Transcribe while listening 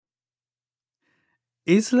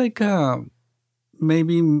It's like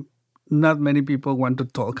maybe not many people want to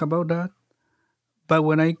talk about that. But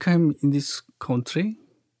when I came in this country,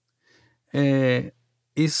 uh,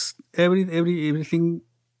 is everything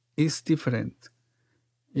is different.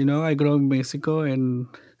 I grew in Mexico, and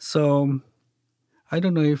so I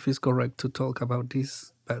don't know if it's correct to talk about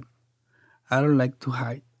this, but I don't like to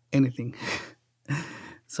hide anything.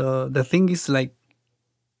 So the thing is, like,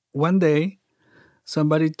 one day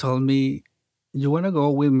somebody told me, "You wanna go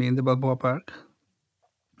with me in the Balboa Park?"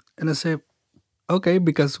 And I said, "Okay,"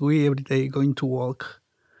 because we every day going to walk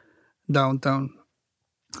downtown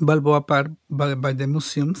Balboa Park by the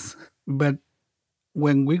museums. But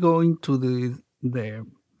when we go into the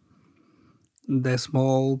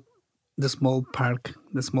small the small park,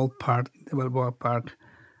 the small part in the Balboa Park,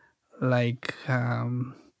 like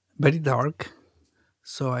very dark.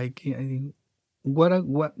 So I think,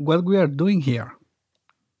 what we are doing here,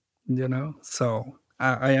 So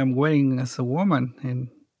I am wearing as a woman, and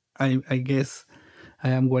I guess I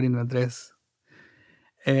am wearing a dress,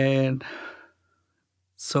 and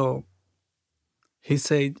so he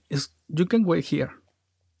said, You can wait here.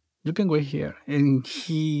 You can wait here," and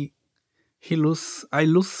I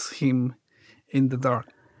lose him in the dark.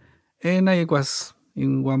 And I was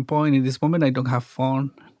in one point in this moment I don't have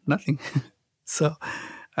phone, nothing. So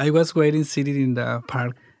I was waiting sitting in the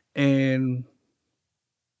park, and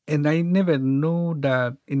I never knew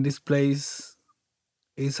that in this place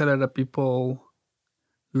is a lot of people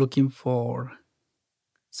looking for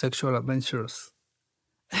sexual adventures.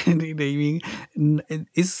 And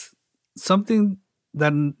it's something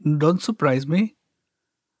that don't surprise me,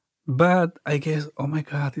 but I guess, oh my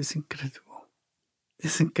god, it's incredible.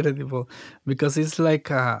 It's incredible because it's like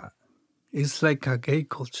a gay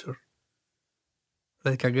culture,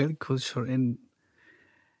 and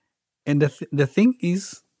the thing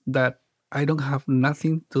is that I don't have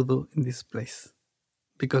nothing to do in this place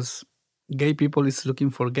because gay people is looking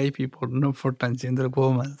for gay people, not for transgender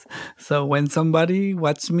women. So when somebody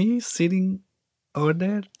watched me sitting over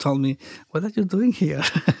there, told me, "What are you doing here?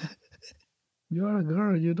 You are a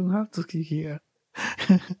girl. You don't have to be here."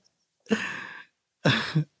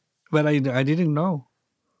 But I didn't know.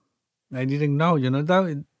 I didn't know.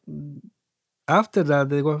 After that,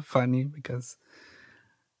 they were funny because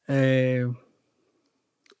uh,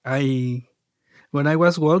 I when I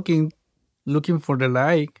was walking looking for the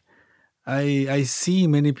light, I see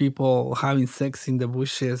many people having sex in the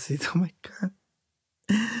bushes. Oh my god!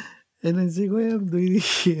 And I say, "What am I doing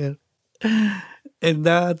here?" And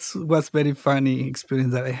that was very funny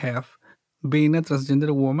experience that I have being a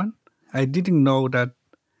transgender woman. I didn't know that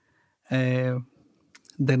uh,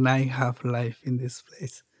 the night have life in this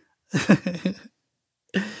place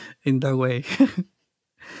in that way.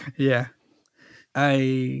 Yeah,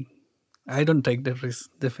 I I don't take the risk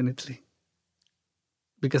definitely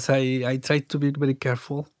because I try to be very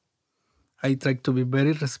careful. I try to be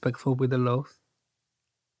very respectful with the law.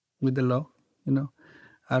 You know,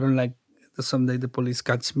 I don't like someday the police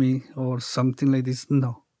catch me or something like this.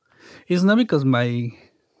 No, it's not because my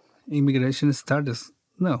immigration status.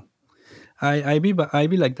 No, I be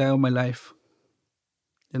like that all my life.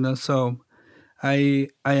 So I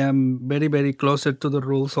am very very closer to the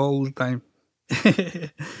rules all the time.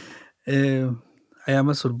 uh, I am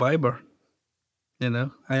a survivor.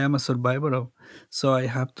 I am a survivor of. So I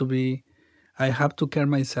have to care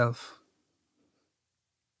myself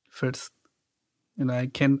first. I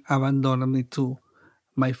can abandon me to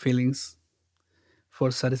my feelings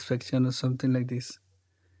for satisfaction or something like this.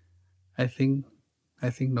 I think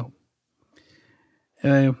I think no.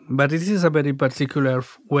 But this is a very particular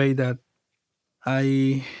way that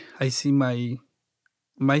I I see my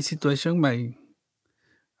situation, my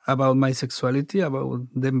about my sexuality, about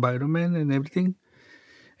the environment and everything.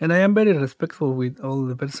 And I am very respectful with all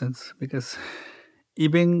the persons because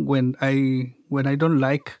even when I don't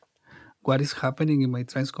like what is happening in my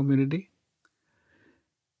trans community,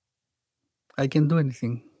 I can do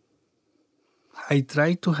anything. I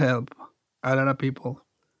try to help a lot of people.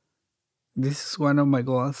 This is one of my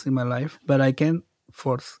goals in my life, but I can't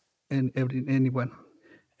force anyone.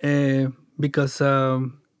 Because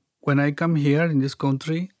when I come here in this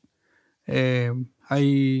country,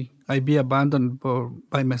 I be abandoned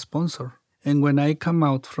by my sponsor. And when I come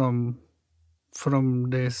out from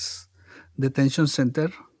this detention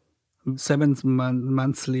center, 7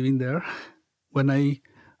 months living there, when I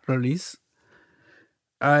release,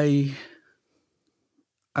 I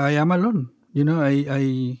I am alone.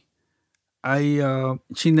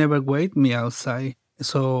 She never wait me outside,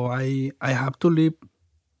 so I have to live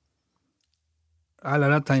a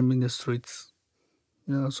lot of time in the streets,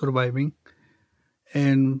 surviving.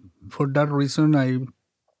 And for that reason, I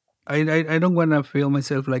don't want to feel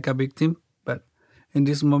myself like a victim, but in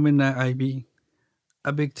this moment, I be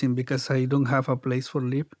a victim because I don't have a place for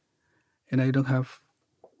live and I don't have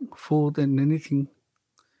food and anything,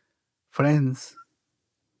 friends,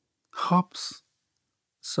 hopes.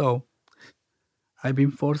 So I've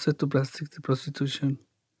been forced to practice the prostitution.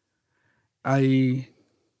 I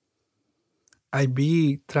I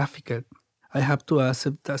be trafficked. I have to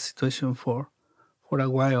accept that situation for a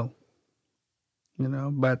while,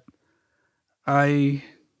 But I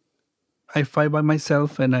I fight by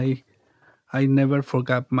myself and I never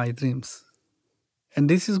forgot my dreams. And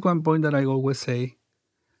this is one point that I always say: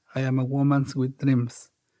 I am a woman with dreams,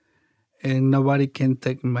 and nobody can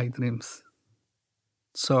take my dreams.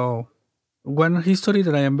 So one history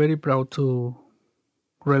that I am very proud to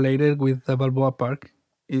related with the Balboa Park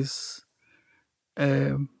is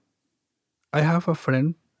um, I have a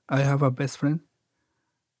friend. I have a best friend.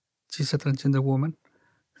 She's a transgender woman.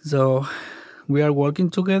 So we are working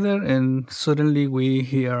together, and suddenly uh, we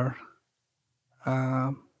hear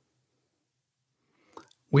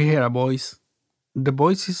a voice. The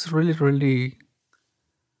voice is really, really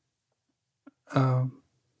uh,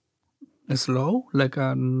 slow, like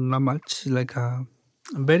a not much, like a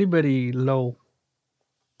very, very low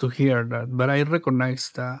to hear that. But I recognize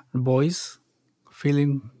the voice,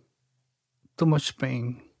 feeling too much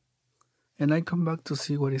pain, and I come back to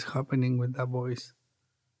see what is happening with that voice.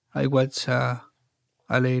 I watch a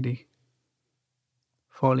lady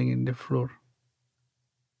falling in the floor,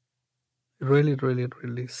 really, really,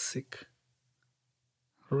 really sick,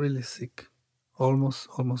 really sick,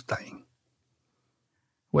 almost dying.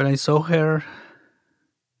 When I saw her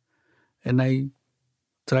and I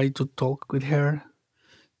tried to talk with her,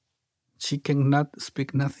 she cannot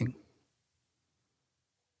speak nothing.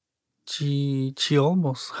 She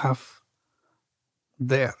almost have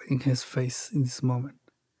death in his face in this moment.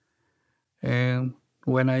 And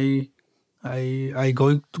when I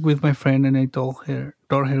go with my friend and I told her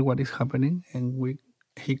what is happening, and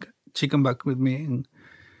he she come back with me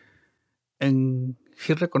and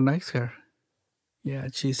he recognized her. Yeah,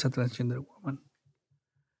 she's a transgender woman.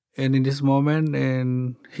 And in this moment,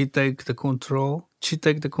 and he take the control. She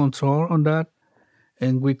take the control on that,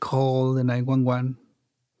 and we call the 911.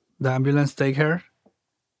 The ambulance take her,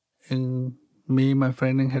 and me, my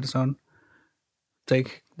friend, and her son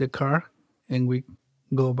take the car, and we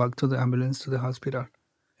go back to the ambulance to the hospital.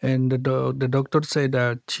 And the doctor said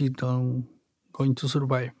that she don't going to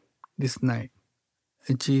survive this night,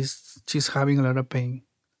 and she's having a lot of pain.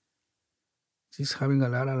 She's having a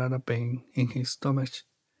lot of pain in his stomach.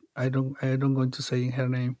 I don't going to say her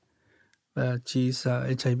name, but she's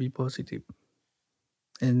HIV positive,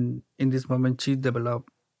 and in this moment she developed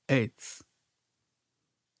AIDS.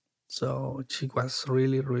 So she was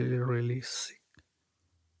really, really, really sick.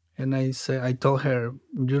 And I told her,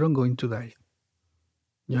 "You're not going to die.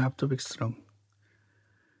 You have to be strong.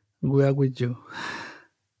 We are with you.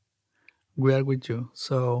 We are with you."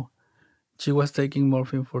 So she was taking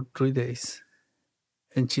morphine for 3 days,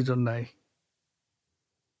 and she don't die.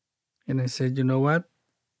 And I said, "You know what?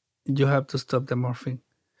 You have to stop the morphine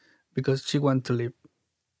because she want to live."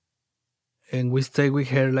 And we stayed with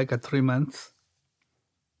her like a 3 months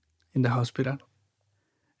in the hospital,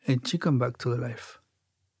 and she come back to the life.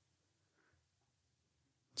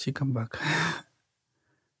 She come back.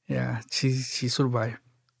 Yeah, she survived.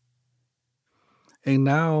 And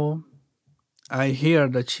now I hear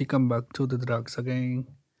that she come back to the drugs again.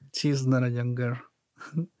 She's not a young girl.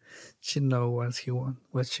 She know what she want,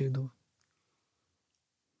 what she do.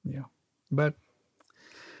 Yeah, but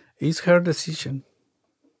it's her decision.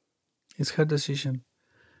 It's her decision.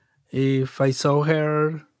 If I saw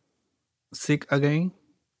her sick again,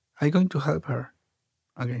 I'm going to help her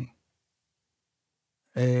again.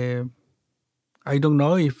 Uh, I don't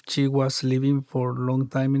know if she was living for a long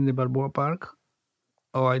time in the Balboa Park,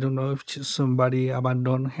 or I don't know if somebody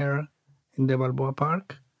abandoned her in the Balboa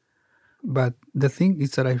Park. But the thing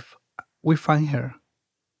is that we find her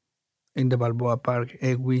in the Balboa Park,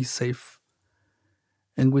 and we save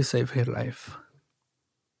her life.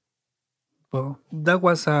 Well, that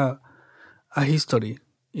was a history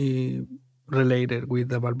uh, related with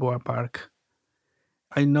the Balboa Park.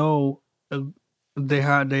 I know there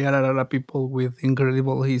are a lot of people with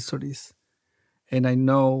incredible histories, and I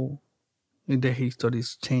know the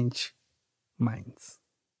histories change minds.